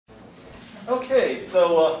Okay,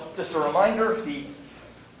 so just a reminder, the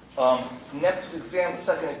next exam, the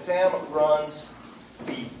second exam, runs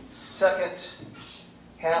the second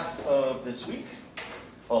half of this week,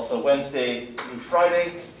 also Wednesday through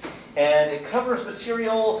Friday, and it covers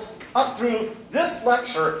materials up through this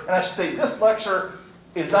lecture, and I should say this lecture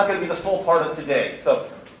is not going to be the full part of today, so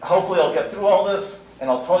hopefully I'll get through all this, and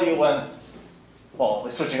I'll tell you when, well,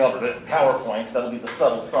 we're switching over to PowerPoint, that'll be the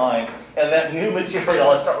subtle sign, and that new material,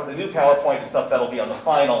 I'll start with the new PowerPoint stuff, that'll be on the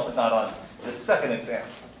final, but not on the second exam.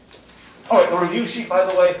 All right, the review sheet, by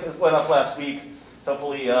the way, went up last week, so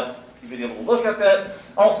hopefully you've been able to look at that.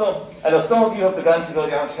 Also, I know some of you have begun to go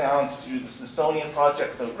downtown to do the Smithsonian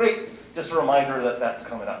project, so great, just a reminder that that's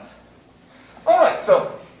coming up. All right,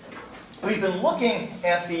 so we've been looking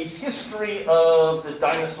at the history of the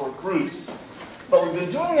dinosaur groups, but we've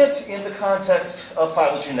been doing it in the context of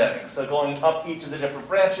phylogenetics, so going up each of the different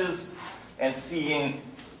branches and seeing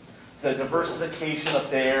the diversification up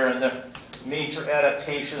there and the major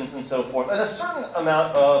adaptations and so forth, and a certain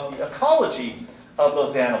amount of the ecology of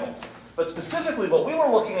those animals. But specifically, what we were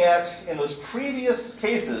looking at in those previous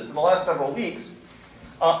cases in the last several weeks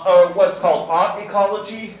are what's called ot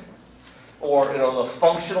ecology, or the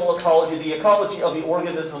functional ecology, the ecology of the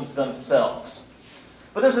organisms themselves.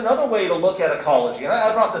 But there's another way to look at ecology, and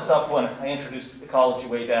I brought this up when I introduced ecology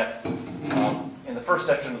way back in the first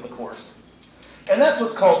section of the course. And that's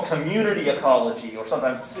what's called community ecology, or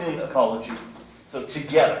sometimes syn ecology. So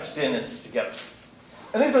together, syn is together.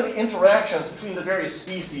 And these are the interactions between the various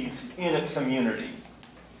species in a community.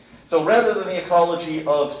 So rather than the ecology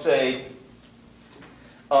of, say,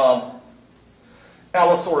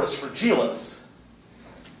 Allosaurus fragilis,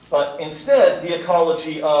 but instead the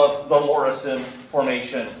ecology of the Morrison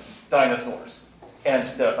Formation dinosaurs and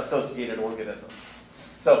the associated organisms.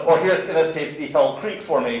 So, or here in this case, the Hell Creek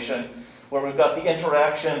Formation, where we've got the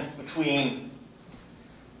interaction between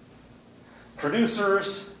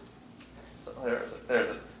producers, so there's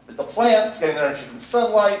it, the plants getting their energy from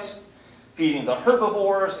sunlight, feeding the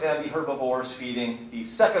herbivores, and the herbivores feeding the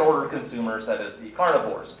second-order consumers, that is, the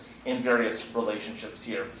carnivores, in various relationships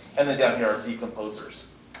here. And then down here are decomposers.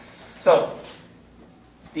 So,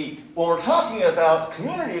 when we're talking about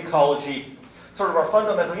community ecology, sort of our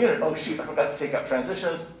fundamental unit, oh shoot, I forgot to take out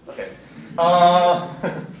transitions. Okay.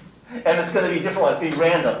 And it's going to be different, it's going to be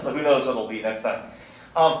random, so who knows what it'll be next time.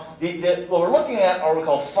 What we're looking at are what we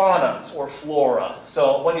call faunas, or flora.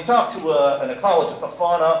 So when you talk to an ecologist, a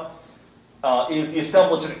fauna is the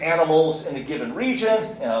assemblage of animals in a given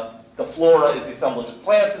region. The flora is the assemblage of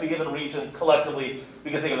plants in a given region. Collectively,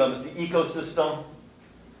 we can think of them as the ecosystem.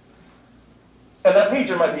 And that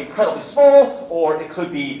region might be incredibly small, or it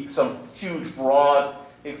could be some huge, broad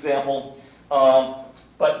example.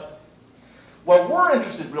 But what we're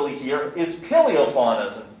interested really here is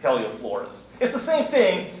paleofaunas and paleofloras. It's the same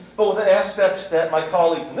thing, but with an aspect that my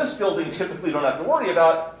colleagues in this building typically don't have to worry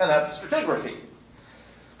about, and that's stratigraphy.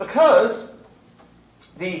 Because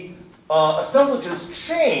the assemblages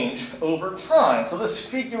change over time. So this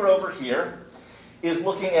figure over here is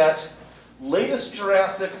looking at latest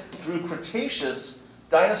Jurassic through Cretaceous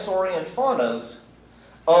dinosaurian faunas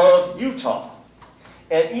of Utah.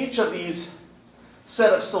 And each of these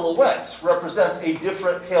set of silhouettes represents a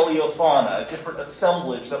different paleofauna, a different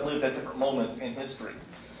assemblage that lived at different moments in history.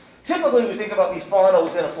 Typically, we think about the fauna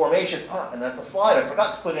within a formation. And that's a slide I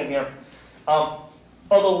forgot to put in here.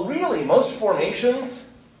 Although really, most formations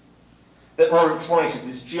that are referring to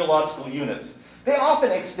these geological units, they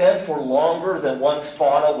often extend for longer than one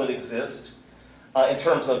fauna would exist in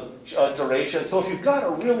terms of duration. So if you've got a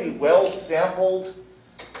really well-sampled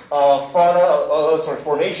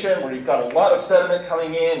formation where you've got a lot of sediment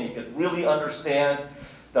coming in, you can really understand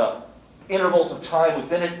the intervals of time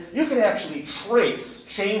within it, you can actually trace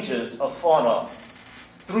changes of fauna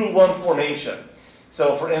through one formation.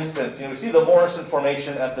 So for instance, we see the Morrison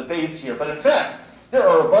Formation at the base here, but in fact, there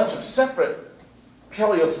are a bunch of separate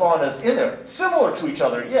paleofaunas in there, similar to each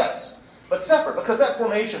other, yes, but separate, because that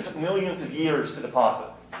formation took millions of years to deposit.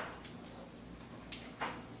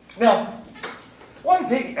 Now, one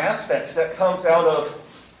big aspect that comes out of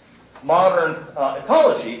modern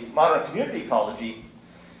ecology, modern community ecology,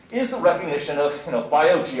 is the recognition of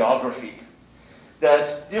biogeography,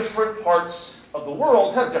 that different parts of the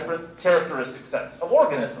world have different characteristic sets of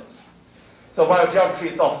organisms. So biogeography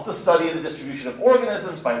itself is the study of the distribution of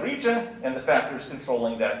organisms by region and the factors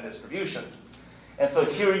controlling that distribution. And so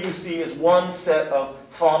here you see is one set of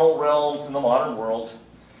faunal realms in the modern world.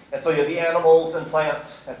 And so you have the animals and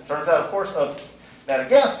plants, as it turns out, of course, of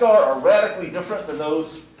Madagascar are radically different than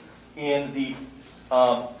those in the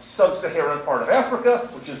sub-Saharan part of Africa,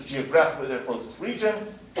 which is geographically their closest region.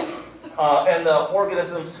 And the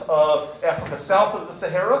organisms of Africa south of the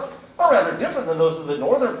Sahara are rather different than those of the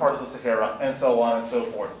northern part of the Sahara, and so on and so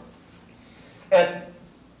forth. And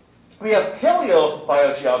we have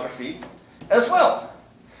paleobiogeography as well.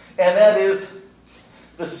 And that is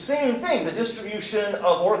the same thing, the distribution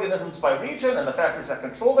of organisms by region and the factors that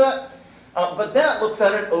control that. But that looks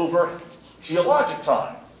at it over geologic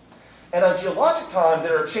time. And on geologic time,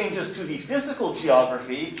 there are changes to the physical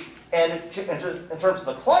geography and in terms of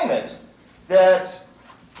the climate that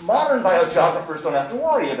modern biogeographers don't have to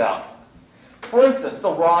worry about. For instance,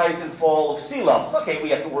 the rise and fall of sea levels. Okay, we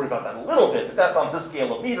have to worry about that a little bit, but that's on the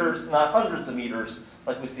scale of meters, not hundreds of meters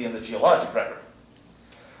like we see in the geologic record.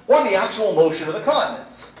 Or the actual motion of the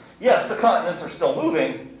continents. Yes, the continents are still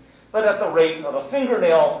moving, but at the rate of a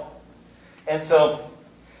fingernail. And so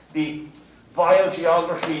the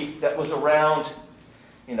biogeography that was around,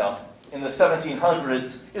 in the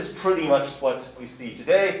 1700s is pretty much what we see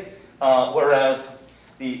today, whereas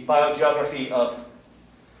the biogeography of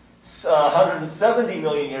 170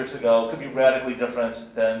 million years ago could be radically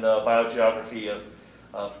different than the biogeography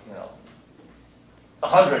of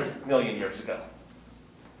 100 million years ago.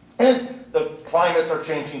 And the climates are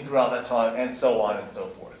changing throughout that time, and so on and so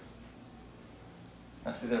forth.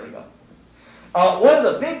 See, there we go. One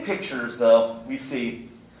of the big pictures, though, we see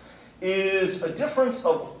is a difference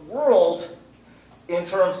of world in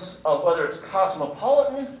terms of whether it's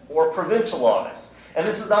cosmopolitan or provincialized. And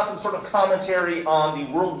this is not some sort of commentary on the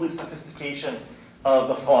worldly sophistication of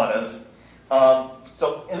the faunas.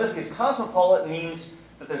 So in this case, cosmopolitan means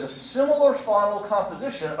that there's a similar faunal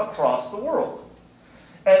composition across the world.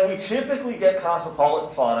 And we typically get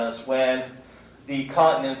cosmopolitan faunas when the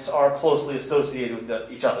continents are closely associated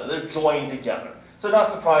with each other. They're joined together. So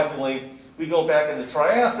not surprisingly, we go back in the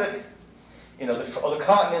Triassic. The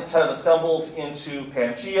continents have assembled into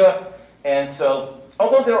Pangaea. And so,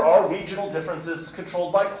 although there are regional differences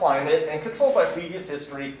controlled by climate and controlled by previous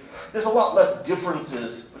history, there's a lot less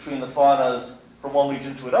differences between the faunas from one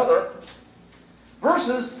region to another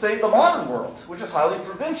versus, say, the modern world, which is highly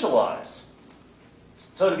provincialized.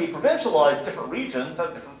 So to be provincialized, different regions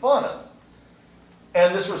have different faunas.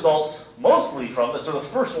 And this results mostly from the sort of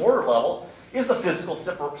first order level is the physical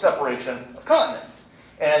separation of continents.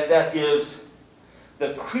 And that gives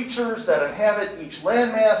the creatures that inhabit each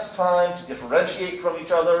landmass time to differentiate from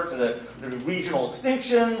each other, to the regional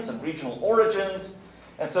extinctions and regional origins,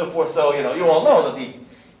 and so forth. So, you all know that the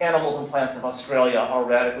animals and plants of Australia are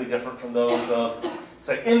radically different from those of,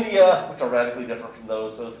 say, India, which are radically different from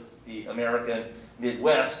those of the American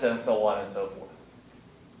Midwest, and so on and so forth.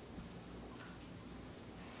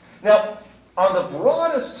 Now, on the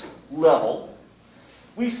broadest level,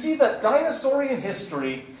 we see that dinosaurian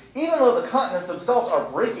history, even though the continents themselves are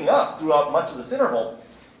breaking up throughout much of this interval,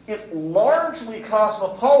 is largely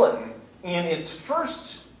cosmopolitan in its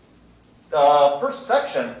first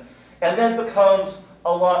section, and then becomes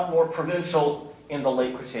a lot more provincial in the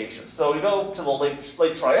late Cretaceous. So we go to the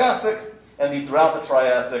late Triassic, and throughout the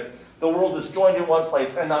Triassic, the world is joined in one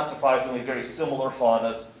place, and not surprisingly, very similar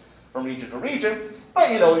faunas from region to region. But,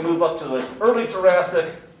 we move up to the early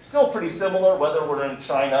Jurassic, still pretty similar, whether we're in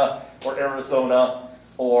China or Arizona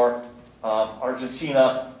or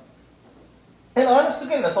Argentina. And honest to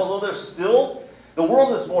goodness, although the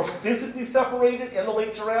world is more physically separated in the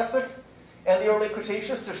late Jurassic and the early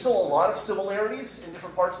Cretaceous, there's still a lot of similarities in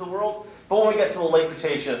different parts of the world. But when we get to the late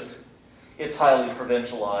Cretaceous, it's highly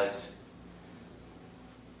provincialized.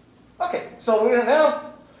 Okay, so we're going to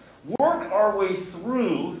now work our way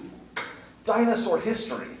through dinosaur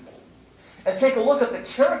history and take a look at the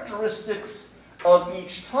characteristics of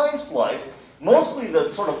each time slice, mostly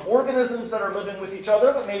the sort of organisms that are living with each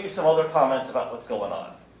other, but maybe some other comments about what's going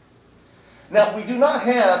on. Now, we do not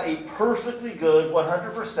have a perfectly good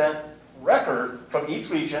 100% record from each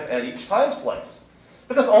region at each time slice,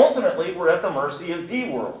 because ultimately we're at the mercy of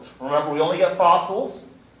D-World. Remember, we only get fossils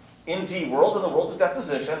in D-World, in the world of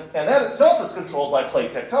deposition, and that itself is controlled by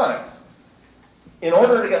plate tectonics. In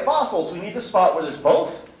order to get fossils, we need to spot where there's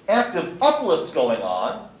both active uplift going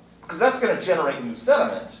on, because that's going to generate new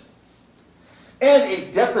sediment, and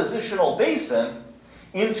a depositional basin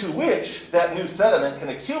into which that new sediment can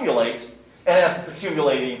accumulate, and as it's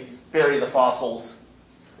accumulating, bury the fossils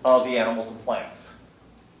of the animals and plants.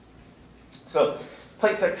 So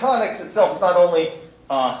plate tectonics itself is not only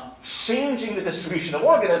changing the distribution of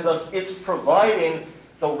organisms, it's providing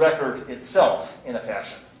the record itself in a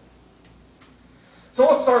fashion. So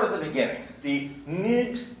let's start at the beginning. The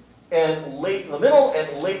middle and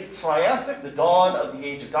late Triassic, the dawn of the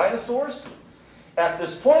age of dinosaurs. At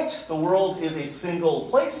this point, the world is a single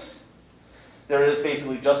place. There is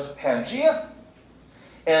basically just Pangaea.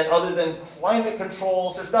 And other than climate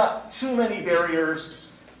controls, there's not too many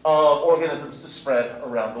barriers of organisms to spread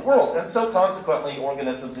around the world. And so consequently,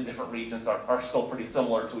 organisms in different regions are still pretty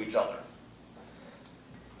similar to each other.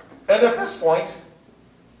 And at this point,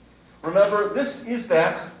 remember, this is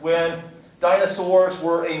back when dinosaurs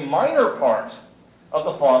were a minor part of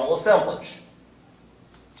the faunal assemblage.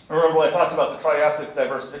 Remember when I talked about the Triassic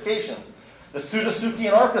diversifications? The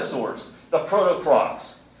Pseudotsuchian archosaurs, the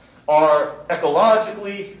protocrocs, are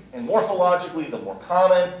ecologically and morphologically the more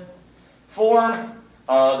common form.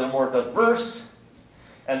 They're more diverse.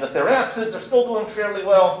 And the therapsids are still doing fairly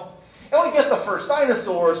well. And we get the first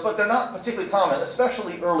dinosaurs, but they're not particularly common,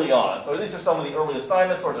 especially early on. So these are some of the earliest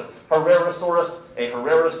dinosaurs. Herrerasaurus, a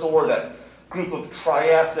herrerasaur, that group of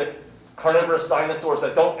Triassic carnivorous dinosaurs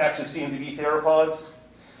that don't actually seem to be theropods.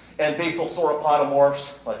 And basal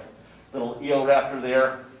sauropodomorphs, like little Eoraptor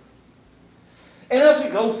there. And as we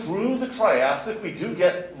go through the Triassic, we do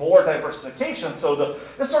get more diversification. So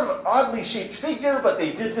this sort of oddly shaped figure, but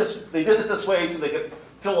they did it this way so they could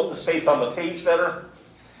fill up the space on the page better.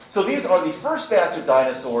 So these are the first batch of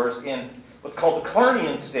dinosaurs in what's called the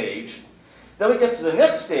Carnian stage. Then we get to the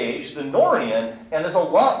next stage, the Norian, and there's a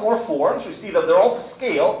lot more forms. We see that they're all to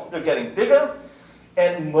scale. They're getting bigger.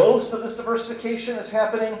 And most of this diversification is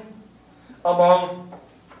happening among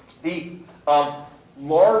the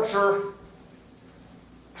larger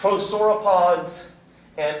prosauropods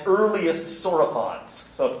and earliest sauropods.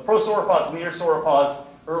 So prosauropods, near sauropods,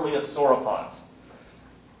 earliest sauropods.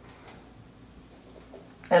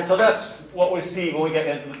 And so that's what we see when we get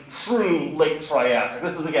into the true late Triassic.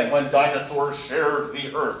 This is, again, when dinosaurs shared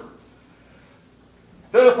the Earth.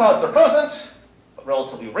 Theropods are present, but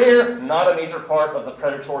relatively rare, not a major part of the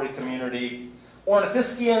predatory community.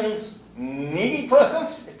 Ornithischians may be present,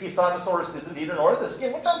 if Pisanosaurus is indeed an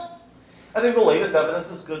ornithischian, which I think the latest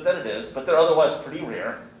evidence is good that it is, but they're otherwise pretty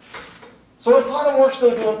rare. Sauropodomorphs,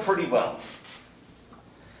 though, doing pretty well.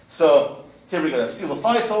 So here we go,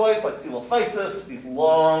 coelophysoids like Coelophysis, these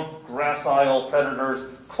long, gracile predators.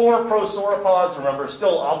 Core prosauropods, remember,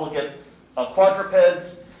 still obligate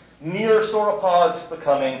quadrupeds. Near sauropods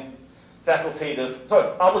becoming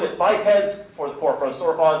obligate bipeds for the core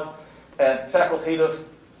prosauropods, and facultative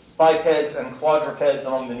bipeds and quadrupeds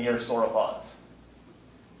among the near sauropods.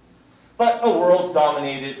 But a world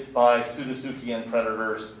dominated by Pseudotsuchian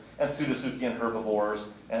predators and Pseudotsuchian herbivores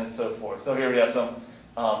and so forth. So here we have some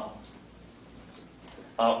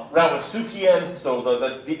Rawasuchian, so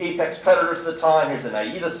the apex predators at the time. Here's an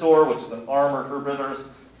Aedosaur, which is an armored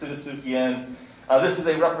herbivorous Pseudotsuchian. This is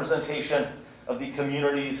a representation of the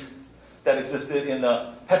communities that existed in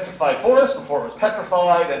the petrified forest before it was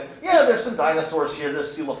petrified. And yeah, there's some dinosaurs here.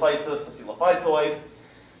 There's Coelophysis, the Coelophysoid.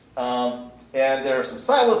 And there are some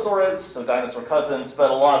Silosaurids, so dinosaur cousins,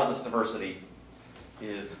 but a lot of this diversity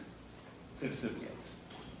is Pseudotsuchians.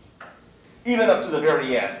 Even up to the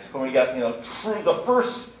very end, when we get the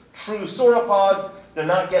first true sauropods, they're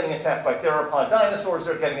not getting attacked by theropod dinosaurs,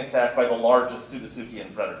 they're getting attacked by the largest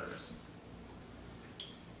Pseudotsuchian predators.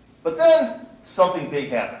 But then, something big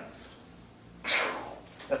happens.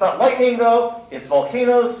 That's not lightning, though. It's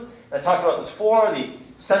volcanoes. I talked about this before. The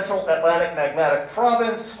Central Atlantic Magmatic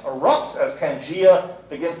Province erupts as Pangaea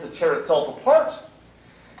begins to tear itself apart.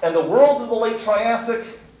 And the world of the late Triassic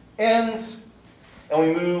ends, and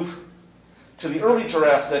we move to the early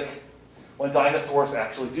Jurassic, when dinosaurs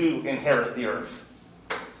actually do inherit the Earth.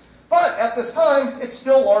 But at this time, it's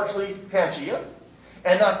still largely Pangaea.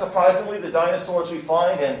 And not surprisingly, the dinosaurs we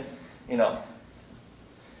find in,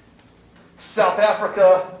 South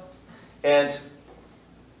Africa and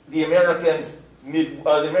the American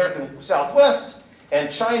Southwest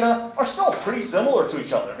and China are still pretty similar to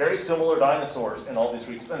each other. Very similar dinosaurs in all these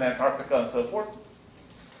regions, in Antarctica and so forth.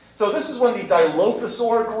 So this is when the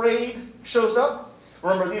Dilophosaur grade shows up.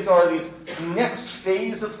 Remember, these are these next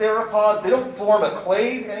phase of theropods. They don't form a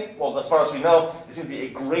clade. As far as we know, there seems to be a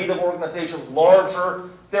grade of organization. Larger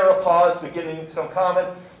theropods beginning to become common.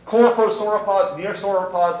 Core prosauropods, near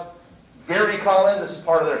sauropods, very common. This is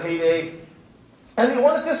part of their heyday. And the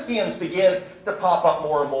ornithischians begin to pop up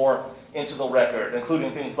more and more into the record,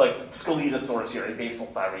 including things like Scelidosaurus here, a basal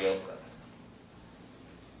thyreophrid.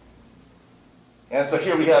 And so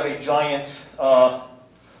here we have a giant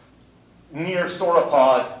near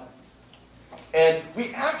sauropod. And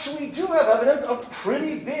we actually do have evidence of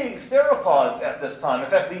pretty big theropods at this time. In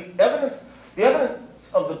fact, the evidence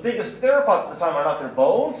of the biggest theropods at the time are not their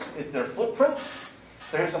bones, it's their footprints.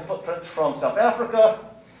 So here's some footprints from South Africa.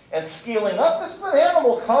 And scaling up, this is an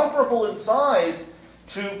animal comparable in size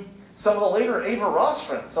to some of the later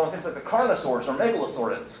Avirostrans, some of the things like the Carnosaurs or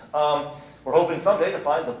Megalosaurids. We're hoping someday to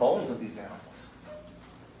find the bones of these animals.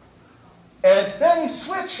 And then you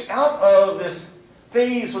switch out of this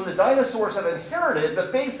phase when the dinosaurs have inherited,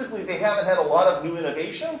 but basically they haven't had a lot of new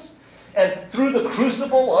innovations. And through the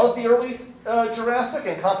crucible of the early Jurassic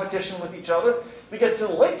and competition with each other, we get to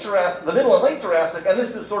the late Jurassic, the middle and late Jurassic, and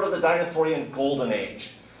this is sort of the dinosaurian golden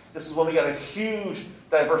age. This is when we get a huge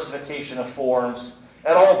diversification of forms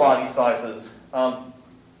at all body sizes.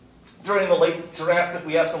 During the late Jurassic,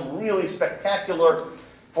 we have some really spectacular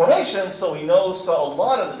formations, so we know a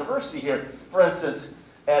lot of the diversity here. For instance,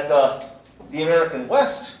 at the American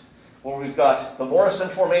West, where we've got the Morrison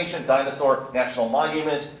Formation, Dinosaur National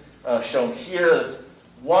Monument, shown here, this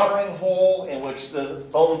watering hole in which the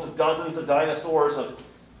bones of dozens of dinosaurs of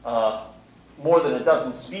more than a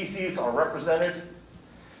dozen species are represented.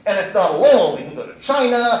 And it's not alone. We can go to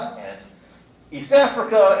China and East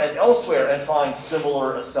Africa and elsewhere and find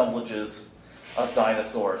similar assemblages of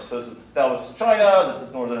dinosaurs. So that was China, this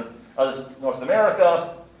is North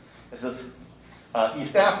America, this is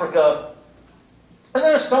East Africa. And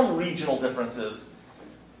there are some regional differences,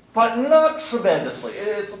 but not tremendously.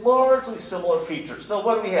 It's largely similar creatures. So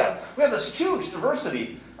what do we have? We have this huge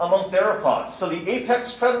diversity among theropods. So the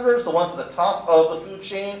apex predators, the ones at the top of the food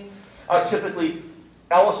chain, are typically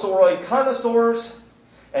allosauroid carnosaurs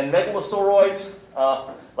and megalosauroids,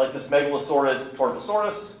 like this megalosaurid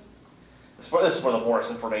Torvosaurus. This is for the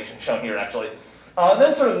Morrison Formation, shown here actually.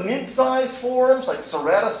 Then sort of mid-sized forms like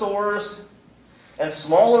ceratosaurs, and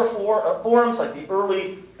smaller forms like the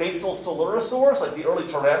early basal coelurosaurs, like the early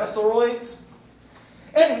tyrannosauroids.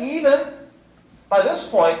 And even by this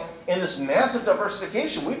point, in this massive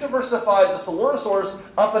diversification, we've diversified the coelurosaurs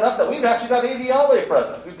up enough that we've actually got aviale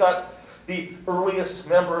present. We've got the earliest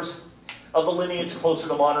members of the lineage closer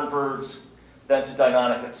to modern birds than to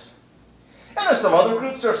Deinonychus. And there's some other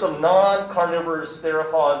groups. There are some non-carnivorous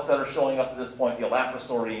theropods that are showing up at this point, the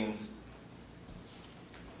Elaphrosaurines.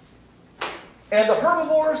 And the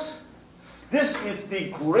herbivores, this is the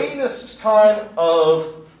greatest time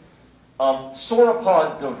of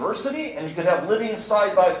sauropod diversity, and you could have living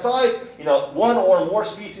side by side, one or more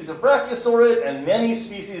species of brachiosaurid and many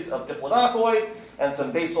species of diplodocoid and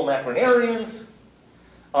some basal macronarians.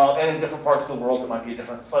 And in different parts of the world, it might be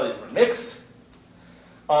a slightly different mix.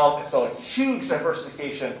 So a huge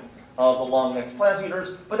diversification of the long-necked plant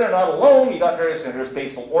eaters, but they're not alone. You got various, there's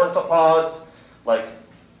basal ornithopods, like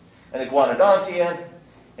an iguanodontian,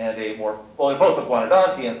 and they're both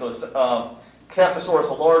iguanodontians. So it's Captosaurus,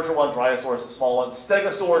 a larger one, Dryosaurus, a small one.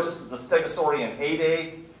 Stegosaurus, this is the Stegosaurian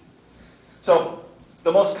heyday. So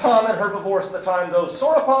the most common herbivores at the time, those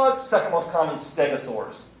sauropods, second most common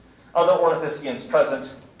stegosaurs. Other ornithischians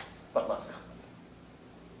present, but less common.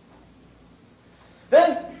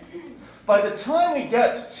 Then, by the time we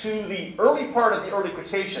get to the early part of the early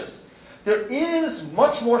Cretaceous, there is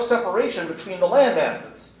much more separation between the land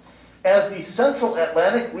masses. As the central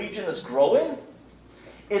Atlantic region is growing,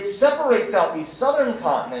 it separates out the southern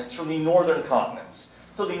continents from the northern continents.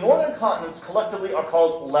 So the northern continents collectively are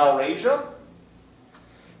called Laurasia,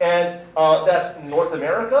 and that's North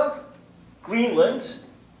America, Greenland,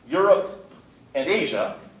 Europe, and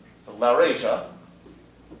Asia, so Laurasia.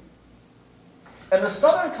 And the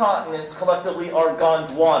southern continents collectively are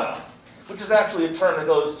Gondwana, which is actually a term that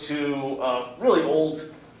goes to really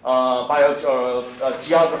old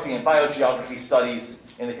geography and biogeography studies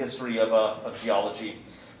in the history of geology.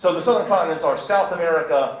 So the southern continents are South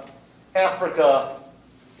America, Africa,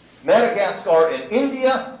 Madagascar, and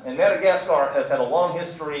India. And Madagascar has had a long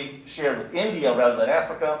history shared with India rather than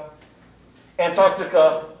Africa,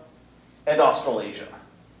 Antarctica, and Australasia.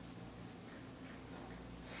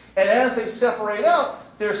 And as they separate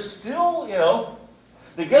out, they're still,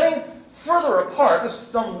 they're getting further apart. There's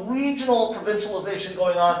some regional provincialization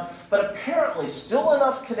going on, but apparently still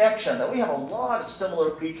enough connection that we have a lot of similar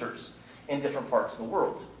creatures in different parts of the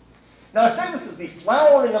world. Now, I say this is the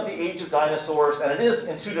flowering of the age of dinosaurs, and it is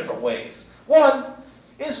in two different ways. One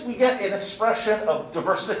is we get an expression of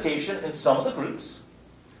diversification in some of the groups,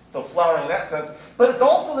 so flowering in that sense, but it's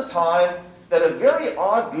also the time that a very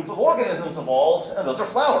odd group of organisms evolves, and those are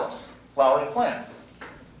flowers, flowering plants.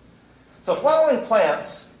 So flowering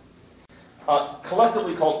plants,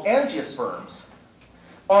 collectively called angiosperms,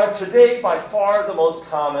 are today by far the most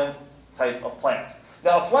common type of plant.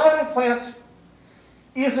 Now, a flowering plant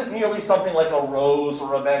isn't merely something like a rose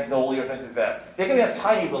or a magnolia or things like that. They can have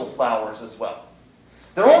tiny little flowers as well.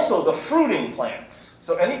 They're also the fruiting plants.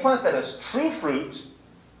 So any plant that has true fruit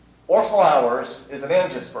or flowers is an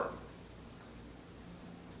angiosperm.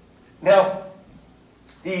 Now,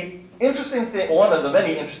 the interesting thing, one of the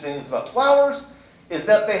many interesting things about flowers is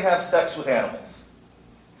that they have sex with animals.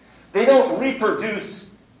 They don't reproduce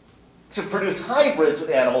to produce hybrids with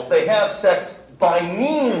animals, they have sex by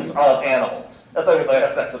means of animals. That's what I mean by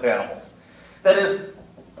have sex with animals. That is,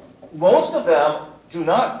 most of them do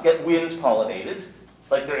not get wind pollinated,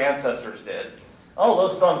 like their ancestors did. Although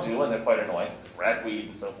some do, and they're quite annoying. It's ragweed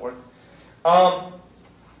and so forth.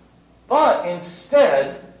 But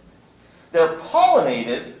instead, they're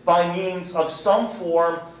pollinated by means of some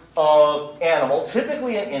form of animal,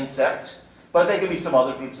 typically an insect, but they can be some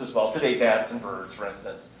other groups as well. Today, bats and birds, for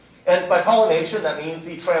instance. And by pollination, that means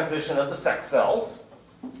the transmission of the sex cells.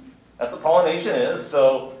 That's what pollination is.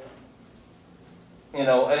 So, you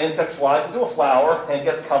know, an insect flies into a flower and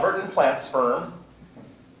gets covered in plant sperm,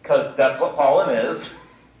 because that's what pollen is.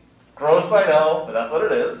 Gross, I know, but that's what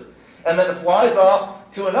it is. And then it flies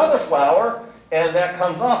off to another flower, and that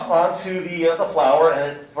comes off onto the flower,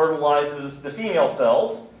 and it fertilizes the female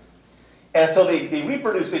cells. And so they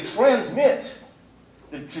reproduce, they transmit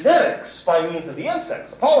the genetics by means of the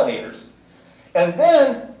insects, the pollinators. And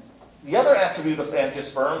then the other attribute of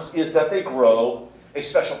angiosperms is that they grow a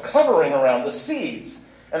special covering around the seeds.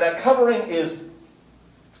 And that covering is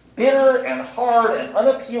bitter and hard and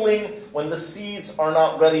unappealing when the seeds are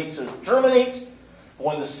not ready to germinate. But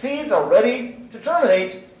when the seeds are ready to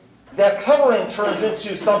germinate, that covering turns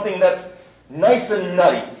into something that's nice and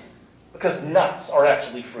nutty, because nuts are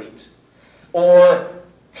actually fruit. Or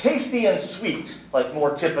tasty and sweet, like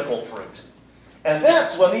more typical fruit. And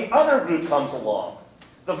that's when the other group comes along,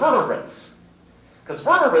 the vertebrates. Because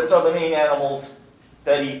vertebrates are the main animals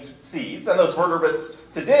that eat seeds, and those vertebrates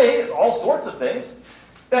today is all sorts of things.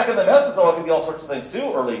 Back in the Mesozoic, it could be all sorts of things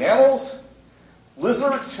too. Early mammals,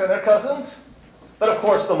 lizards and their cousins. But of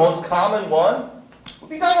course, the most common one would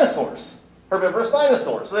be dinosaurs, herbivorous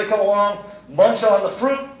dinosaurs. So they come along, munch on the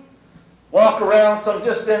fruit, walk around some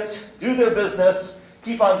distance, do their business,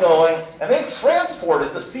 keep on going, and they've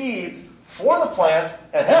transported the seeds for the plant,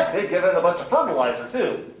 and heck, they've given it a bunch of fertilizer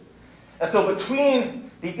too. And so between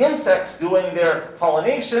the insects doing their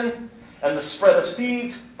pollination and the spread of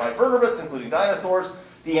seeds by vertebrates, including dinosaurs,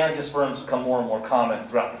 the angiosperms become more and more common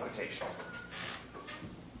throughout the Cretaceous.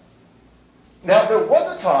 Now, there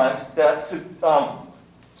was a time that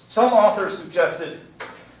some authors suggested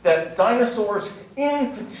that dinosaurs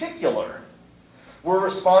in particular were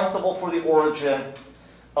responsible for the origin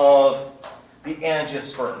of the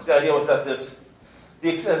angiosperms. The idea was that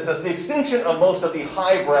the extinction of most of the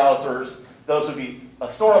high browsers, those would be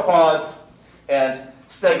sauropods and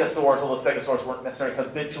stegosaurs, although stegosaurs weren't necessarily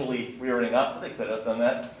habitually rearing up, but they could have done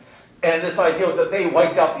that. And this idea was that they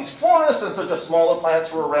wiped out these forests, and so just smaller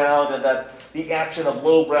plants were around, and that the action of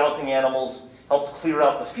low-browsing animals helped clear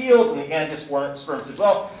out the fields, and the angiosperms did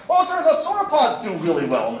well. Well, it turns out sauropods do really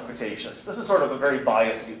well in the Cretaceous. This is sort of a very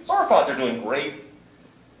biased view. Sauropods are doing great.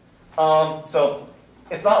 So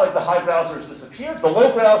it's not like the high browsers disappeared. The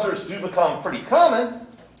low browsers do become pretty common.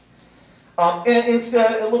 And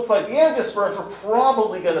instead, it looks like the angiosperms were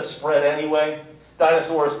probably going to spread anyway.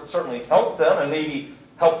 Dinosaurs certainly helped them and maybe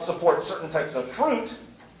helped support certain types of fruit.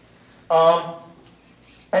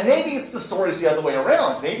 And maybe it's the stories the other way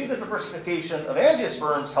around. Maybe the diversification of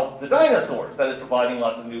angiosperms helped the dinosaurs, that is, providing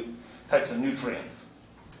lots of new types of nutrients.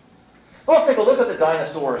 Well, let's take a look at the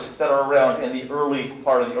dinosaurs that are around in the early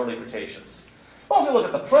part of the early Cretaceous. Well, if we look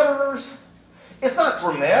at the predators, it's not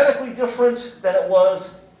dramatically different than it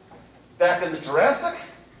was back in the Jurassic.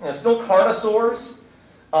 Still carnosaurs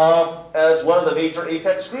as one of the major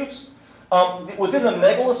apex groups. Within the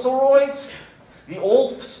megalosauroids, the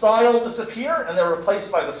old style disappear and they're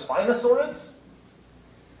replaced by the spinosaurids.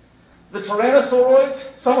 The tyrannosauroids,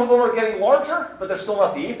 some of them are getting larger, but they're still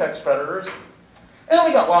not the apex predators. And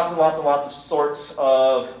we got lots and lots and lots of sorts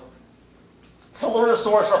of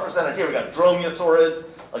Coelurosaurus represented here. We got dromaeosaurids,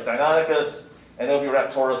 like Deinonychus, and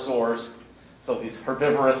oviraptorosaurs. So these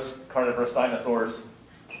herbivorous, carnivorous dinosaurs.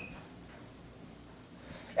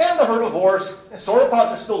 And the herbivores,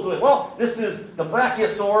 sauropods are still doing well. This is the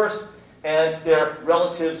brachiosaurs and their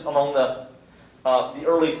relatives among the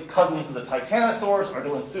early cousins of the titanosaurs are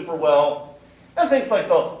doing super well. And things like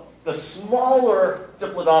the smaller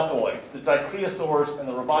diplodoctoids, the dicryosaurs and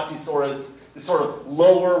the robachisaurids, the sort of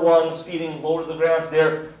lower ones feeding lower to the ground,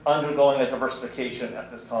 they're undergoing a diversification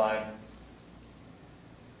at this time.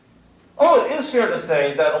 Oh, it is fair to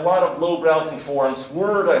say that a lot of low-browsing forms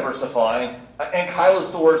were diversifying.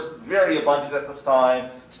 Ankylosaurs, very abundant at this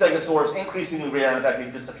time. Stegosaurs, increasingly rare. In fact,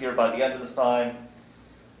 they disappeared by the end of this time.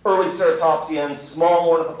 Early ceratopsians,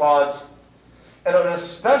 small ornithopods. And an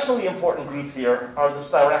especially important group here are the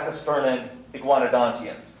Styracosternan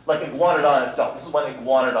iguanodontians, like Iguanodon itself. This is when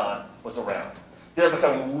Iguanodon was around. They're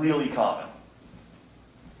becoming really common.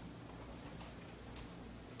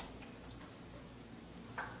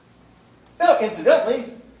 Incidentally,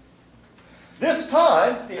 this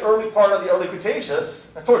time, the early part of the early Cretaceous,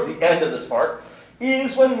 and towards the end of this part,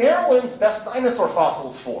 is when Maryland's best dinosaur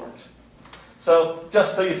fossils formed. So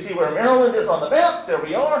just so you see where Maryland is on the map, there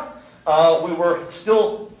we are. We were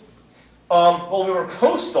still, we were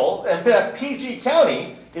coastal, and in fact, PG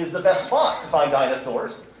County is the best spot to find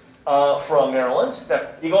dinosaurs from Maryland. In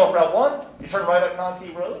fact, you go up Route 1, you turn right at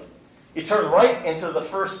Conti Road, you turn right into the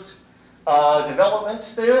first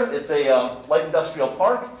development there. It's a light industrial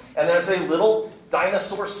park, and there's a little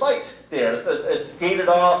dinosaur site there. It's gated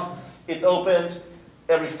off, it's opened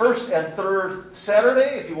every first and third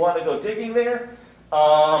Saturday if you want to go digging there.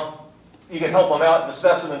 You can help them out. The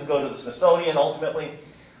specimens go to the Smithsonian ultimately.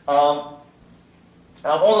 Although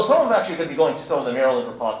some of them actually going to be going to some of the Maryland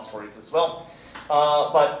repositories as well.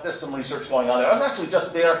 But there's some research going on there. I was actually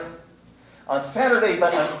just there on Saturday,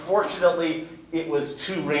 but unfortunately it was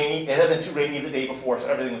too rainy. It had been too rainy the day before, so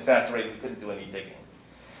everything was saturated. We couldn't do any digging.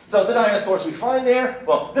 So the dinosaurs we find there,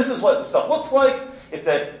 well, this is what the stuff looks like. It's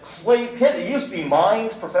a clay pit. It used to be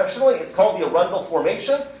mined professionally. It's called the Arundel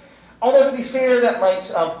Formation. Although, to be fair, that might,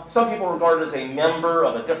 some people regard it as a member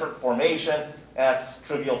of a different formation. That's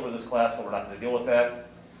trivial for this class, so we're not going to deal with that.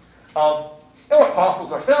 And what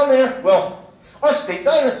fossils are found there? Well, our state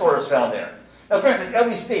dinosaur is found there. Now, granted,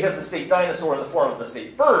 every state has a state dinosaur in the form of the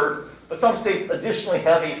state bird, but some states additionally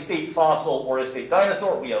have a state fossil or a state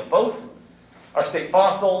dinosaur. We have both. Our state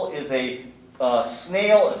fossil is a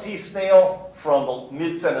snail, a sea snail from the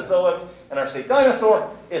mid-Cenozoic, and our state dinosaur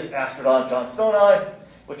is Astrodon johnstonii,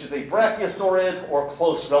 which is a brachiosaurid or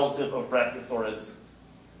close relative of brachiosaurids.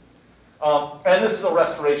 And this is a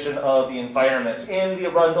restoration of the environment. In the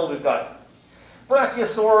Arundel, we've got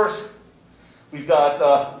brachiosaurs, we've got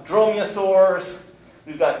dromaeosaurs,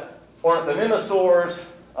 we've got ornithomimosaurs,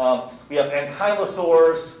 we have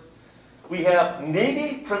ankylosaurs, we have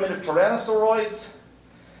maybe primitive tyrannosauroids,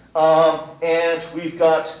 and we've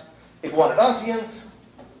got iguanodontians,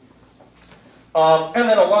 and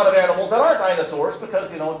then a lot of animals that aren't dinosaurs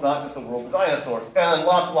because, it's not just the world of dinosaurs, and then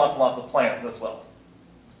lots of plants as well.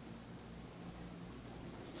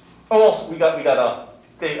 Oh, also, we got a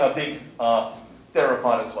big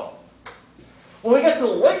theropod as well. When we get to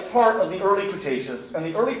the late part of the early Cretaceous and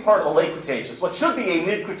the early part of the late Cretaceous, what should be a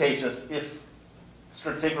mid-Cretaceous if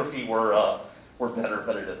stratigraphy were better,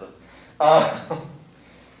 but it isn't.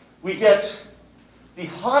 We get the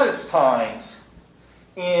hottest times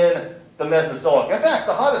in the Mesozoic. In fact,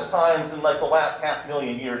 the hottest times in like the last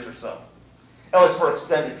 500,000 years or so. That was for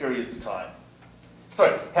extended periods of time.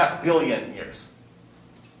 Sorry, 500 million years.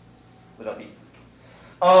 Without B.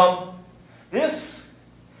 This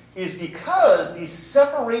is because the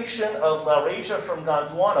separation of Laurasia from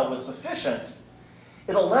Gondwana was sufficient.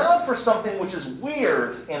 It allowed for something which is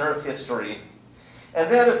weird in Earth history,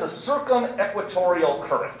 and that is a circumequatorial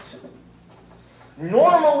current.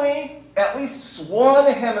 Normally, at least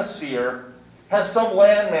one hemisphere has some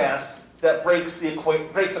landmass that breaks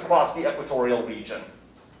across the equatorial region.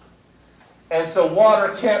 And so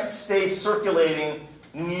water can't stay circulating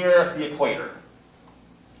near the equator.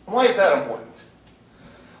 Why is that important?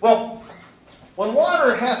 Well, when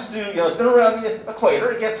water has to, it's been around the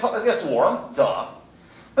equator, it gets warm, duh.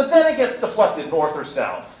 But then it gets deflected north or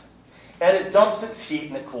south, and it dumps its heat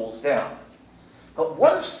and it cools down. But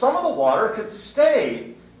what if some of the water could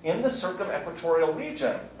stay in the circumequatorial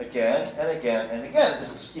region again and again and again?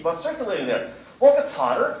 Just keep on circulating there. Well, it gets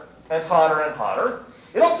hotter and hotter and hotter.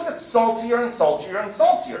 It also gets saltier and saltier and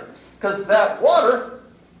saltier, because that water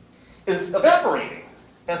is evaporating.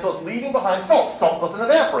 And so it's leaving behind salt. Salt doesn't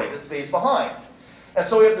evaporate, it stays behind. And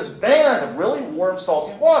so we have this band of really warm,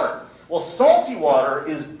 salty water. Well, salty water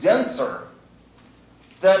is denser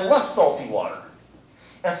than less salty water.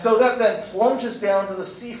 And so that then plunges down to the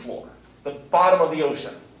seafloor, the bottom of the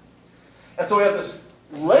ocean. And so we have this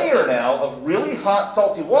layer now of really hot,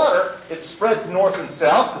 salty water. It spreads north and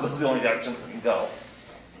south, because those are the only directions it can go.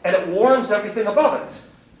 And it warms everything above it.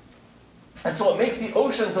 And so it makes the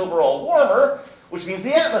oceans overall warmer, which means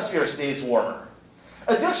the atmosphere stays warmer.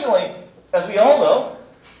 Additionally, as we all know,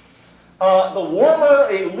 the warmer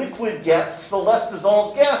a liquid gets, the less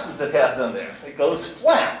dissolved gases it has in there. It goes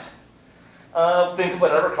flat. Think of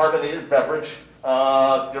whatever carbonated beverage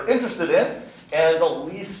you're interested in, and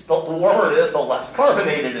the warmer it is, the less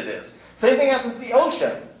carbonated it is. Same thing happens to the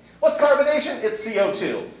ocean. What's carbonation? It's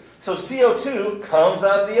CO2. So CO2 comes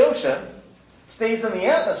out of the ocean, stays in the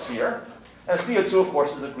atmosphere, and CO2, of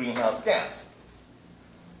course, is a greenhouse gas.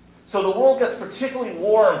 So the world gets particularly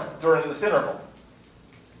warm during this interval.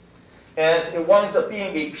 And it winds up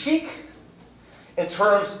being a peak in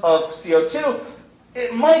terms of CO2,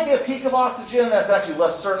 It might be a peak of oxygen, that's actually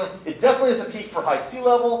less certain. It definitely is a peak for high sea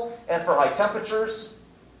level and for high temperatures.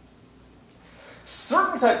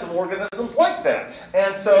 Certain types of organisms like that.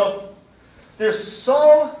 And so there's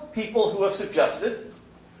some people who have suggested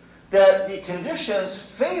that the conditions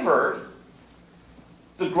favored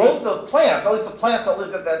the growth of plants, at least the plants that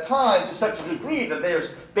lived at that time, to such a degree that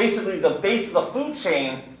there's basically the base of the food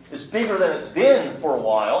chain is bigger than it's been for a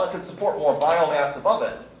while and can support more biomass above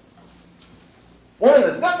it. One thing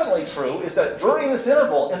that's definitely true is that during this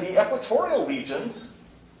interval in the equatorial regions,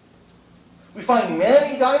 we find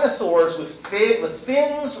many dinosaurs with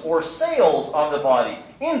fins or sails on the body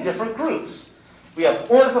in different groups. We have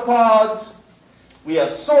ornithopods, we have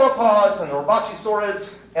sauropods and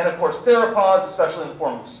orbachisaurids, and of course theropods, especially in the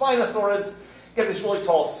form of spinosaurids, get these really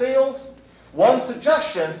tall sails. One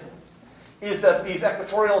suggestion is that these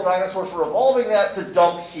equatorial dinosaurs were evolving that to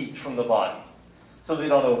dump heat from the body so they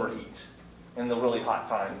don't overheat in the really hot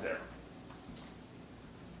times there.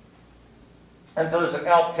 And so there's an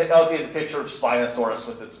outdated picture of Spinosaurus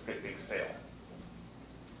with its big sail.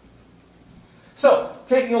 So,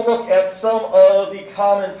 taking a look at some of the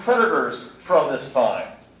common predators from this time.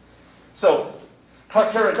 So,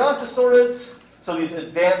 Carcharodontosaurids, so these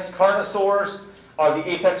advanced carnosaurs, are the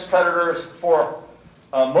apex predators for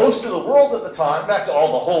most of the world at the time, in fact,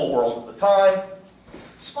 all the whole world at the time.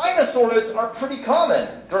 Spinosaurids are pretty common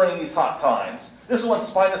during these hot times. This is when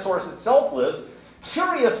Spinosaurus itself lives.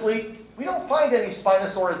 Curiously, we don't find any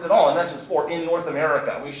Spinosaurids at all. I mentioned before, in North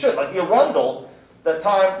America. We should. Like the Arundel, that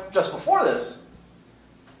time just before this,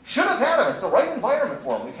 should have had them. It's the right environment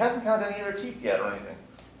for them. We haven't found any of their teeth yet or anything.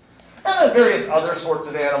 And then various other sorts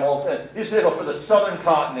of animals. And these people for the southern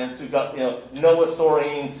continents, we've got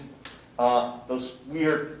Noasaurines, those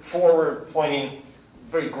weird forward-pointing,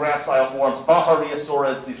 very gracile forms,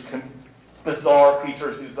 Bahariasaurids, these bizarre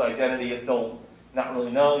creatures whose identity is still not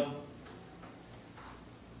really known.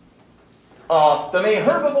 The main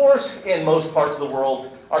herbivores in most parts of the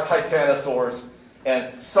world are titanosaurs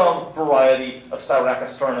and some variety of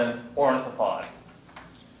Styracosternan ornithopod.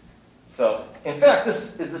 So, in fact,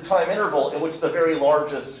 this is the time interval in which the very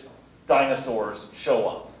largest dinosaurs show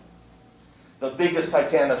up. The biggest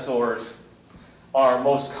titanosaurs are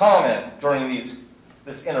most common during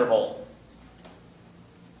this interval.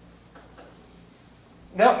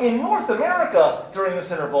 Now, in North America, during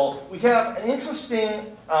this interval, we have an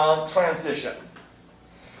interesting transition.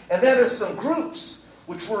 And that is some groups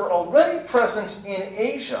which were already present in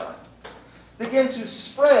Asia begin to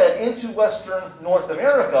spread into Western North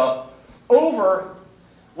America over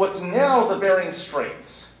what's now the Bering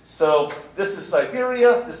Straits. So this is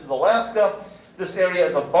Siberia, this is Alaska. This area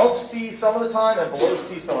is above sea some of the time and below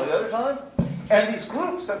sea some of the other time. And these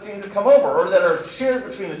groups that seem to come over, or that are shared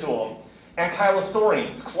between the two of them,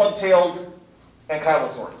 ankylosaurians, club-tailed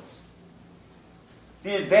ankylosaurians.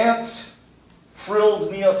 The advanced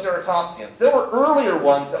frilled neoceratopsians. There were earlier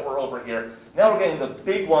ones that were over here. Now we're getting the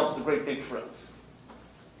big ones with the great big frills.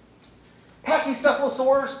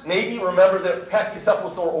 Pachycephalosaurs, maybe remember that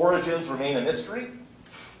pachycephalosaur origins remain a mystery.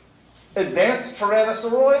 Advanced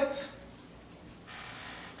tyrannosauroids.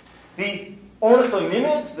 The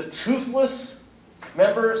ornithomimids, the toothless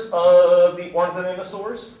members of the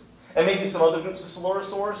ornithomimosaurs, and maybe some other groups of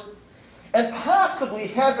coelurosaurs. And possibly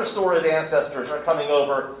hadrosaurid ancestors are coming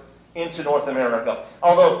over into North America.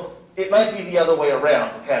 Although it might be the other way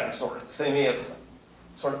around with hadrosaurids. They may have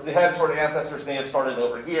the hadrosaurid ancestors may have started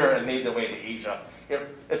over here and made their way to Asia. They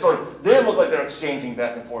look like they're exchanging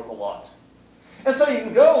back and forth a lot. And so you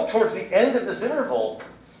can go towards the end of this interval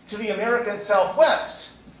to the American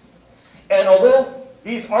Southwest. And although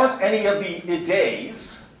these aren't any of the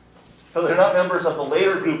Idaes, so they're not members of the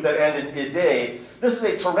later group that end in Idae, this is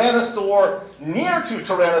a tyrannosaur near to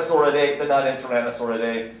Tyrannosauridae, but not in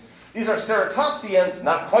Tyrannosauridae. These are ceratopsians,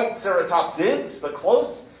 not quite ceratopsids, but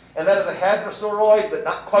close. And that is a hadrosauroid, but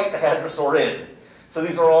not quite a hadrosaurid. So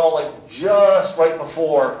these are all like just right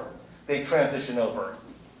before they transition over.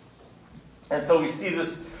 And so we see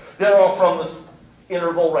this, they're all from this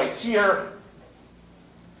interval right here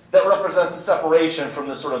that represents the separation from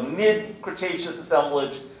the sort of mid-Cretaceous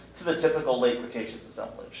assemblage to the typical late Cretaceous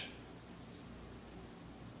assemblage.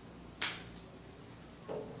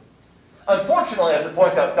 Unfortunately, as it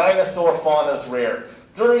points out, dinosaur fauna is rare.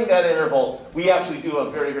 During that interval, we actually do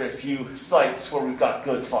have very, very few sites where we've got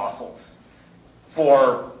good fossils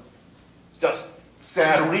for just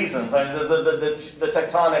sad reasons. I mean, the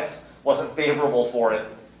tectonics wasn't favorable for it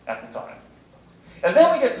at the time. And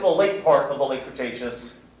then we get to the late part of the late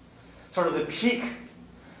Cretaceous, sort of the peak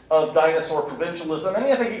of dinosaur provincialism, and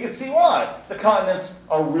I think you can see why. The continents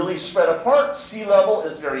are really spread apart, sea level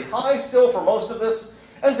is very high still for most of this,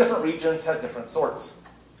 and different regions have different sorts.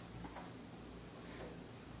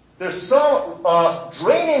 There's some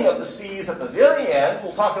draining of the seas at the very end.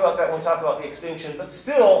 We'll talk about that when we talk about the extinction, but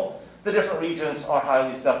still, the different regions are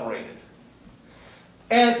highly separated.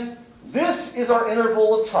 And this is our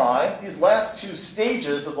interval of time, these last two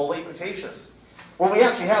stages of the late Cretaceous, where we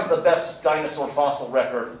actually have the best dinosaur fossil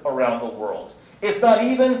record around the world. It's not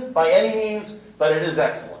even by any means, but it is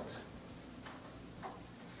excellent.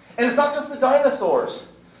 And it's not just the dinosaurs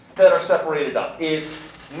that are separated up. It's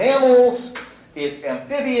mammals, it's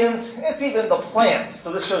amphibians, it's even the plants.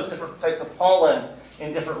 So this shows different types of pollen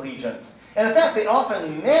in different regions. And in fact, they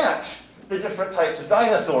often match the different types of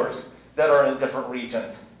dinosaurs that are in different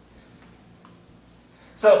regions.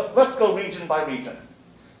 So let's go region by region.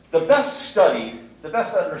 The best studied, the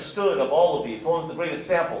best understood of all of these, one of the greatest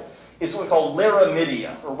sample, is what we call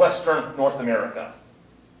Laramidia, or Western North America.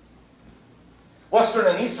 Western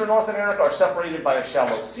and Eastern North America are separated by a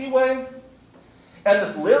shallow seaway. And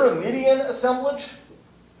this Laramidian assemblage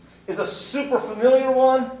is a super familiar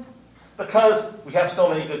one because we have so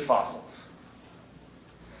many good fossils.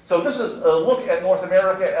 So this is a look at North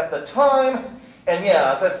America at the time. And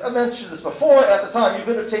yeah, as I've mentioned this before, at the time you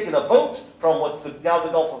could have taken a boat from what's now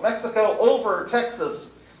the Gulf of Mexico over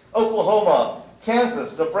Texas, Oklahoma,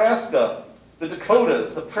 Kansas, Nebraska, the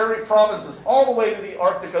Dakotas, the Prairie Provinces, all the way to the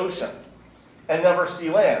Arctic Ocean and never see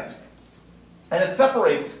land. And it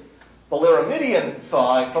separates the Laramidian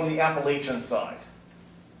side from the Appalachian side.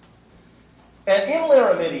 And in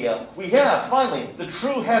Laramidia, we have, finally, the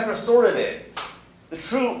true Hadrosauridae, the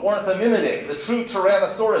true Ornithomimidae, the true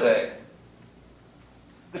Tyrannosauridae,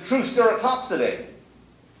 the true Ceratopsidae,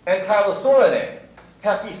 Ankylosauridae,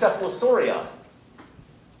 Pachycephalosauria.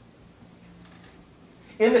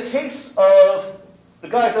 In the case of the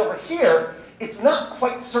guys over here, it's not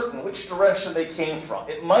quite certain which direction they came from.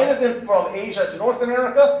 It might have been from Asia to North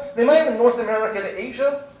America. They might have been North America to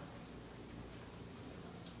Asia.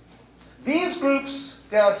 These groups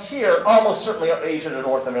down here almost certainly are Asia to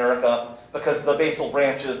North America because the basal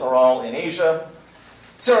branches are all in Asia.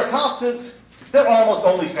 Ceratopsids, they're almost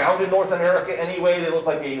only found in North America anyway. They look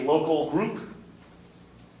like a local group.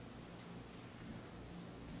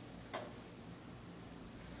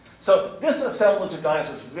 So this assemblage of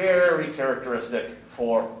dinosaurs is very characteristic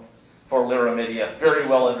for Laramidia, very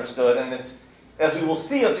well understood. And it's, as we will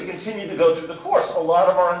see as we continue to go through the course, a lot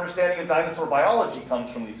of our understanding of dinosaur biology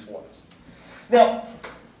comes from these forms. Now,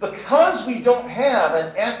 because we don't have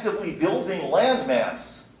an actively building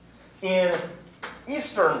landmass in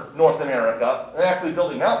eastern North America, an actively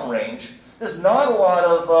building mountain range, there's not a lot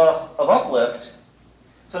of uplift,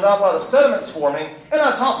 so not a lot of sediments forming, and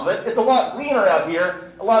on top of it, it's a lot greener out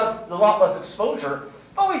here, a lot less exposure,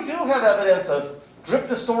 but we do have evidence of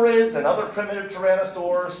dryptosaurids and other primitive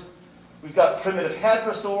tyrannosaurs. We've got primitive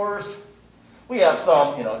hadrosaurs. We have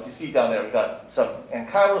some, as you see down there, we've got some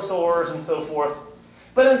ankylosaurs and so forth.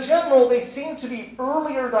 But in general, they seem to be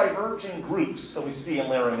earlier diverging groups that we see in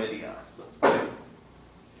Laramidia.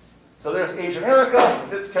 So there's Asia America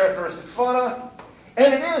with its characteristic fauna.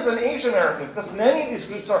 And it is an Asia America because many of these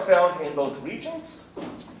groups are found in both regions.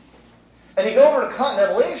 And you go over to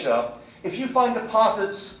continental Asia, if you find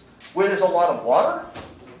deposits where there's a lot of water,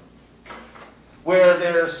 where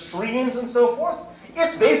there's streams and so forth,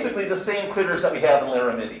 it's basically the same critters that we have in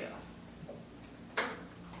Laramidia.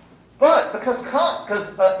 But because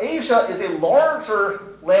Asia is a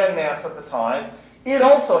larger landmass at the time, it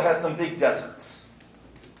also had some big deserts.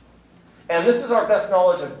 And this is our best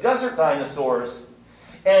knowledge of desert dinosaurs.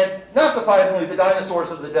 And not surprisingly, the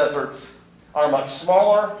dinosaurs of the deserts are much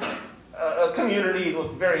smaller. A community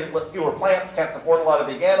with very fewer plants can't support a lot of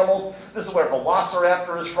big animals. This is where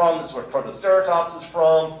Velociraptor is from. This is where Protoceratops is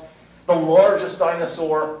from. The largest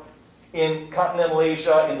dinosaur in continental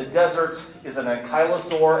Asia in the deserts is an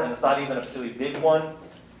ankylosaur, and it's not even a particularly big one.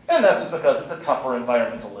 And that's just because it's a tougher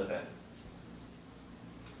environment to live in.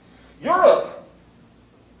 Europe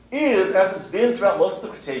is, as it's been throughout most of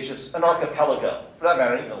the Cretaceous, an archipelago. For that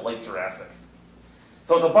matter, even the late Jurassic.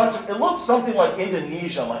 So it's a bunch of, it looks something like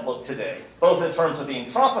Indonesia might look today, both in terms of being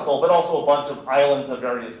tropical, but also a bunch of islands of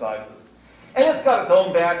various sizes. And it's got its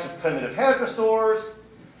own batch of primitive hadrosaurs,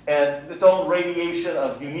 and its own radiation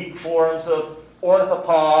of unique forms of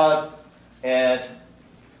ornithopod, and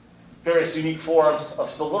various unique forms of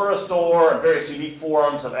Coelurosaur, and various unique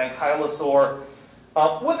forms of Ankylosaur,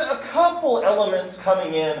 with a couple elements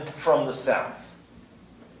coming in from the south.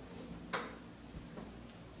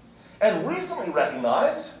 And recently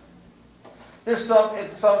recognized, there's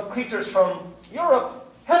some creatures from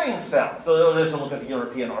Europe heading south. So there's a look at the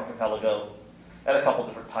European archipelago at a couple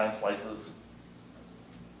different time slices.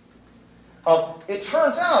 It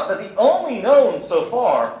turns out that the only known so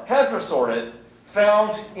far hadrosaurid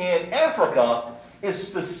found in Africa is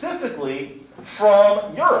specifically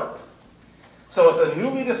from Europe. So it's a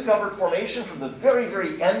newly discovered formation from the very,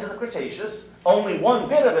 very end of the Cretaceous. Only one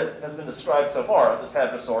bit of it has been described so far, this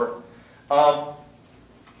hadrosaur.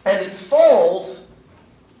 And it falls,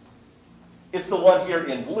 it's the one here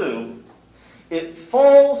in blue, it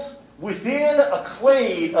falls within a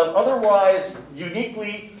clade of otherwise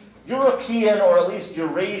uniquely European or at least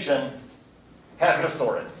Eurasian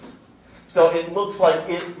hadrosaurids. So it looks like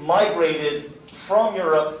it migrated from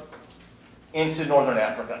Europe into northern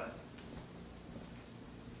Africa.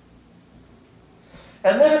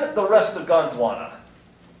 And then the rest of Gondwana,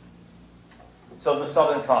 so the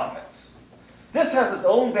southern continents. This has its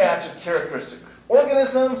own batch of characteristic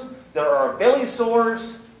organisms. There are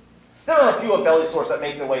bellysaurs. There are a few bellysaurs that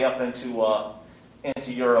make their way up into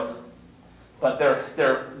Europe. But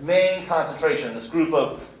their main concentration, this group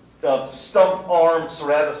of stump-armed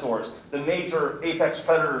ceratosaurs, the major apex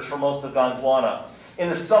predators for most of Gondwana. In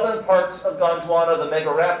the southern parts of Gondwana, the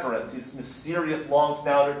megaraptorans, these mysterious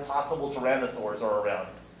long-snouted possible tyrannosaurs, are around.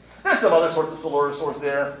 There's some other sorts of coelurosaurs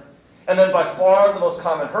there. And then by far the most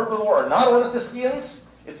common herbivore are not ornithischians,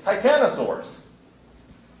 it's titanosaurs.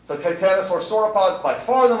 So titanosaur sauropods, by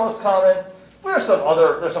far the most common. There's some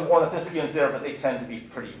ornithischians there, but they tend to be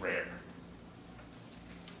pretty rare.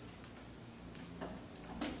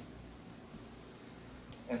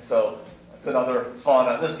 And so it's another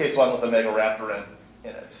fauna, in this case one with a megaraptoran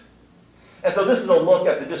in it. And so this is a look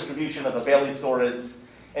at the distribution of the balesaurids.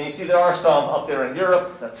 And you see there are some up there in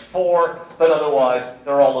Europe, that's 4, but otherwise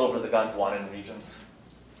they're all over the Gondwanan regions.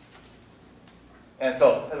 And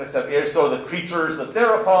so, as I said, here's sort of the creatures, the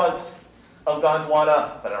theropods of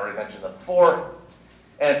Gondwana, that I already mentioned them before,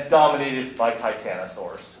 and dominated by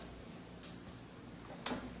titanosaurs.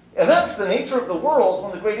 And that's the nature of the world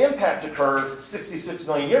when the Great Impact occurred 66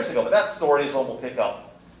 million years ago. But that story is what we'll pick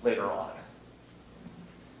up later on,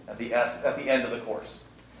 at the end of the course.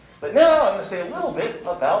 But now I'm going to say a little bit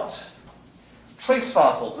about trace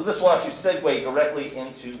fossils. So this will actually segue directly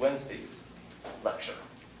into Wednesday's lecture.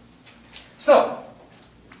 So,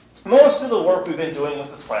 most of the work we've been doing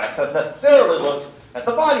with this class has necessarily looked at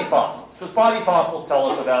the body fossils, because body fossils tell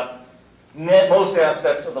us about most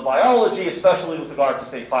aspects of the biology, especially with regard to,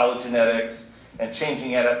 say, phylogenetics and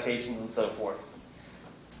changing adaptations and so forth.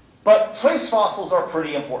 But trace fossils are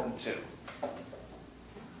pretty important too.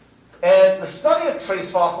 And the study of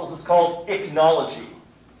trace fossils is called ichnology.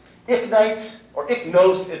 Ichnite, or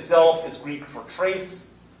ichnos itself, is Greek for trace.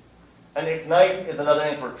 An ichnite is another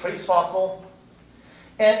name for a trace fossil.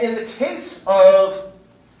 And in the case of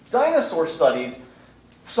dinosaur studies,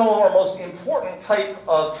 some of our most important type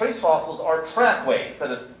of trace fossils are trackways,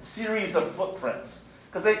 that is, series of footprints,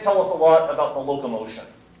 because they tell us a lot about the locomotion.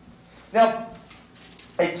 Now,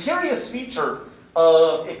 a curious feature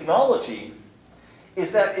of ichnology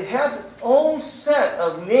is that it has its own set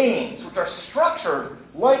of names, which are structured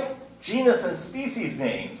like genus and species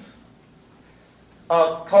names,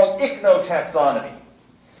 called ichnotaxonomy.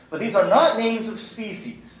 But these are not names of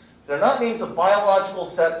species. They're not names of biological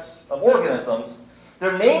sets of organisms.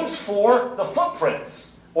 They're names for the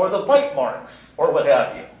footprints, or the bite marks, or what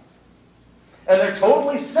have you. And they're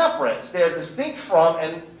totally separate. They're distinct from,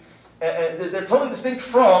 and they're totally distinct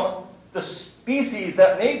from the species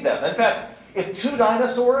that made them. In fact, if 2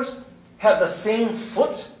 dinosaurs had the same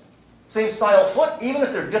foot, same style foot, even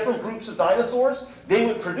if they're different groups of dinosaurs, they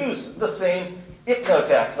would produce the same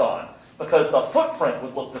ichnotaxon, because the footprint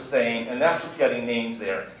would look the same, and that's what's getting named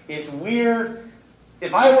there. It's weird.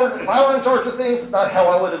 If I were in charge of things, it's not how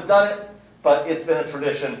I would have done it, but it's been a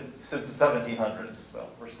tradition since the 1700s, so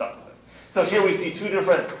we're stuck with it. So here we see 2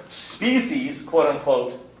 different species,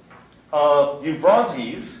 quote-unquote, of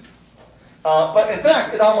eubrontes, but in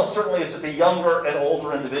fact, it almost certainly is just a younger and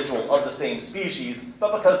older individual of the same species,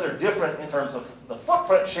 but because they're different in terms of the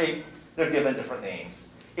footprint shape, they're given different names.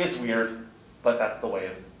 It's weird, but that's the way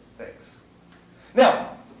of things.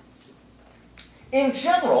 Now, in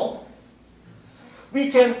general, we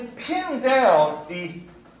can pin down the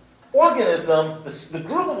organism, the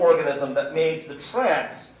group of organism that made the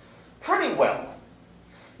tracks pretty well.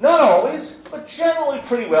 Not always, but generally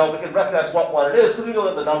pretty well. We can recognize what one it is because we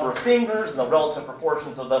know the number of fingers and the relative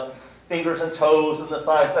proportions of the fingers and toes and the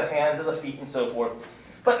size of the hand and the feet and so forth.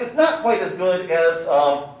 But it's not quite as good as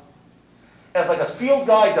like a field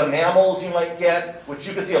guide to mammals you might get, which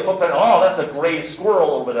you can see a footprint, oh, that's a gray squirrel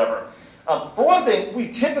or whatever. For one thing, we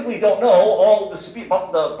typically don't know all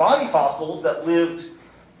the body fossils that lived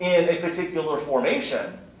in a particular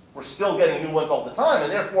formation. We're still getting new ones all the time,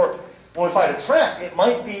 and therefore, when we find a track, it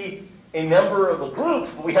might be a member of a group,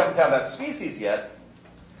 but we haven't found that species yet.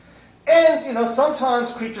 And,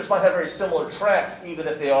 sometimes creatures might have very similar tracks, even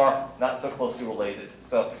if they are not so closely related.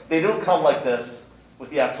 So they don't come like this with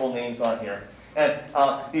the actual names on here. And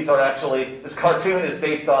these are actually, this cartoon is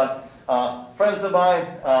based on friends of mine,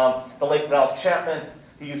 the late Ralph Chapman.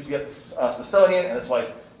 He used to be at the Smithsonian, and his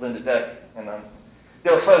wife, Linda Deck. And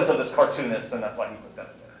they were friends of this cartoonist, and that's why he put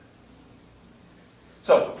that there.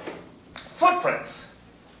 So, footprints.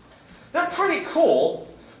 They're pretty cool,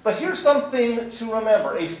 but here's something to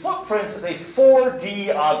remember. A footprint is a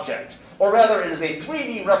 4D object, or rather it is a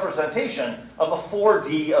 3D representation of a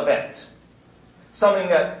 4D event. Something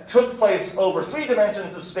that took place over 3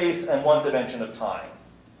 dimensions of space and 1 dimension of time.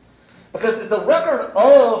 Because it's a record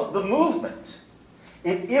of the movement.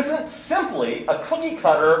 It isn't simply a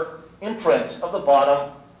cookie-cutter imprint of the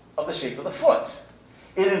bottom of the shape of the foot.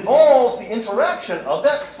 It involves the interaction of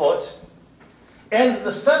that foot and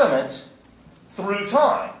the sediment through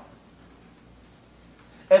time.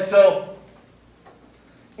 And so,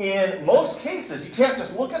 in most cases, you can't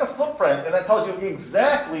just look at a footprint and that tells you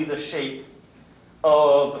exactly the shape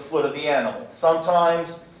of the foot of the animal.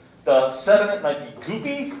 Sometimes the sediment might be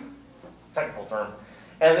goopy, technical term,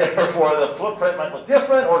 and therefore the footprint might look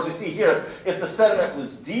different, or as we see here, if the sediment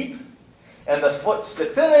was deep and the foot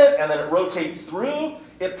sticks in it and then it rotates through,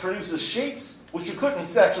 it produces shapes which you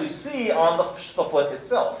couldn't actually see on the foot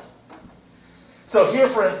itself. So here,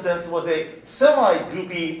 for instance, was a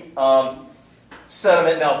semi-goopy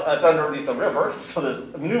sediment. Now, it's underneath the river, so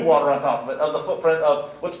there's new water on top of it, of the footprint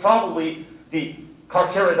of what's probably the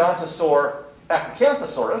Carcharodontosaur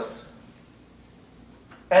Acrocanthosaurus.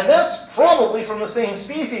 And that's probably from the same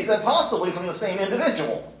species and possibly from the same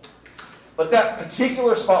individual. But that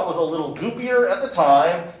particular spot was a little goopier at the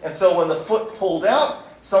time, and so when the foot pulled out,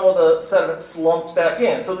 some of the sediment slumped back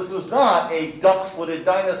in. So this was not a duck-footed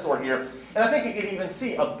dinosaur here. And I think you can even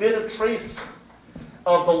see a bit of trace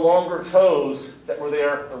of the longer toes that were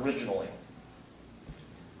there originally.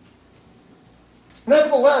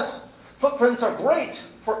 Nevertheless, footprints are great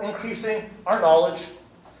for increasing our knowledge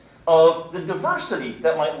of the diversity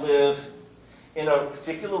that might live in a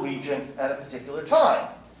particular region at a particular time.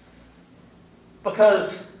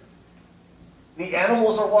 Because the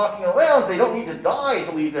animals are walking around, they don't need to die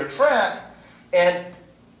to leave their track, and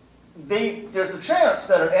there's the chance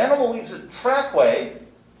that an animal leaves a trackway,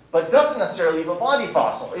 but doesn't necessarily leave a body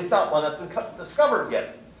fossil. It's not one that's been discovered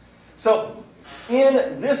yet. So,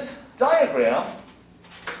 in this diagram,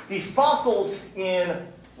 the fossils in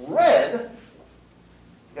red,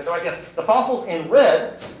 I guess the fossils in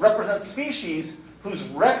red represent species whose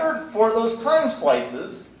record for those time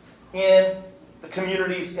slices in the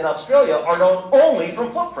communities in Australia are known only from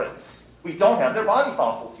footprints. We don't have their body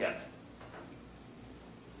fossils yet.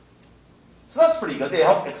 So that's pretty good. They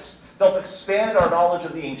help expand our knowledge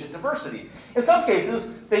of the ancient diversity. In some cases,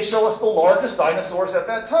 they show us the largest dinosaurs at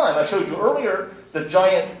that time. I showed you earlier the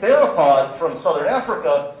giant theropod from southern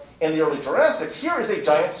Africa in the early Jurassic. Here is a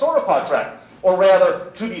giant sauropod track. Or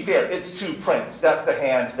rather, to be fair, it's 2 prints. That's the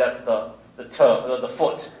hand, that's the toe, the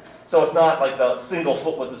foot. So it's not like the single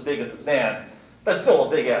foot was as big as its man. That's still a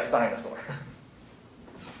big-ass dinosaur.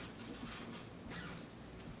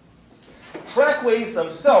 Trackways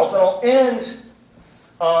themselves, and I'll end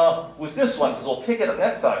with this one because we'll pick it up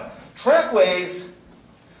next time. Trackways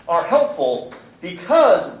are helpful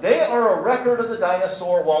because they are a record of the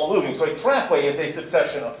dinosaur while moving. So a trackway is a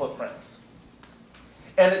succession of footprints.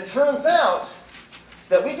 And it turns out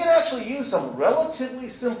that we can actually use some relatively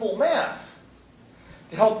simple math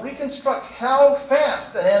to help reconstruct how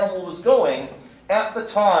fast an animal was going at the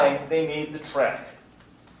time they made the track.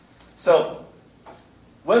 So,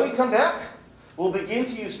 when we come back, we'll begin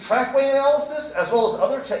to use trackway analysis as well as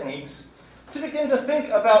other techniques to begin to think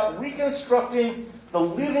about reconstructing the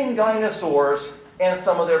living dinosaurs and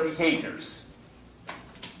some of their behaviors.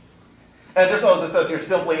 And just as it says here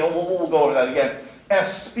simply, and we'll go over that again,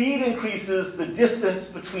 as speed increases, the distance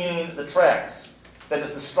between the tracks, that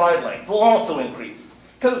is the stride length, will also increase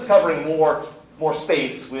because it's covering more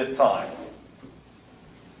space with time.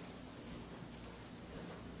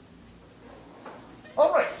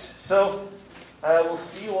 All right, so I will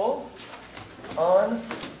see you all on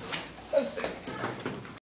Wednesday.